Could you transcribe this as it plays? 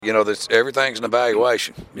Everything's an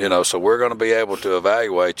evaluation, so we're going to be able to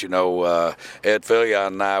evaluate. Ed Fillion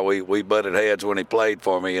and I, we butted heads when he played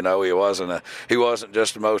for me. He wasn't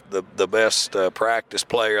just the best practice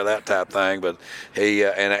player, that type of thing, but he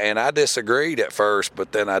and I disagreed at first,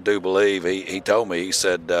 but then I do believe he told me, he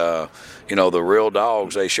said, the real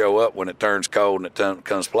dogs, they show up when it turns cold and it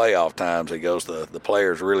comes playoff times. He goes, the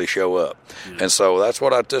players really show up. Yeah. And so that's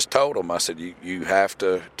what I just told him. I said, you have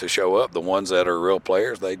to show up. The ones that are real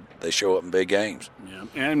players, they show up in big games. Yeah,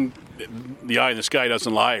 and the eye in the sky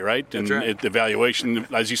doesn't lie, right? And right. The evaluation,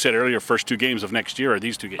 as you said earlier, first 2 games of next year are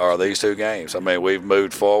these 2 games. These 2 games. We've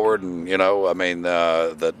moved forward, and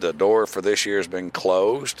the door for this year has been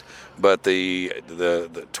closed, but the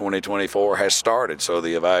 2024 has started. So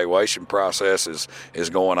the evaluation process is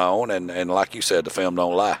going on, and like you said, the film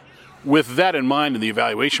don't lie. With that in mind, in the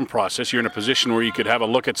evaluation process, you're in a position where you could have a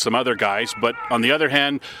look at some other guys. But on the other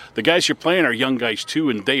hand, the guys you're playing are young guys too,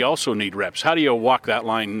 and they also need reps. How do you walk that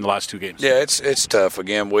line in the last 2 games? Yeah, it's tough.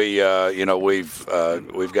 Again, we've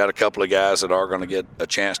got a couple of guys that are going to get a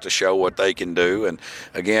chance to show what they can do. And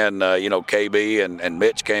again, KB and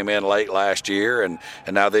Mitch came in late last year, and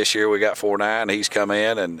now this year we got 4-9. He's come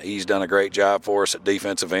in and he's done a great job for us at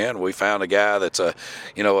defensive end. We found a guy that's a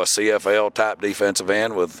CFL type defensive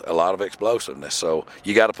end with a lot of explosiveness. So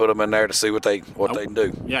you got to put them in there to see what they can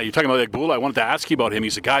do. Yeah, you're talking about Egbulla. I wanted to ask you about him.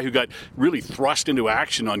 He's a guy who got really thrust into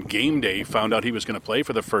action on game day, found out he was going to play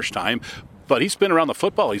for the first time. But he's been around the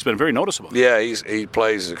football. He's been very noticeable. Yeah, he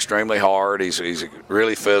plays extremely hard. He's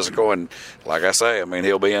really physical, and like I say,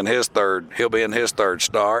 he'll be in his third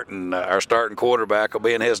start, and our starting quarterback will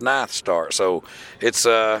be in his 9th start. So it's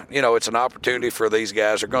an opportunity for these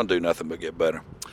guys. They're going to do nothing but get better.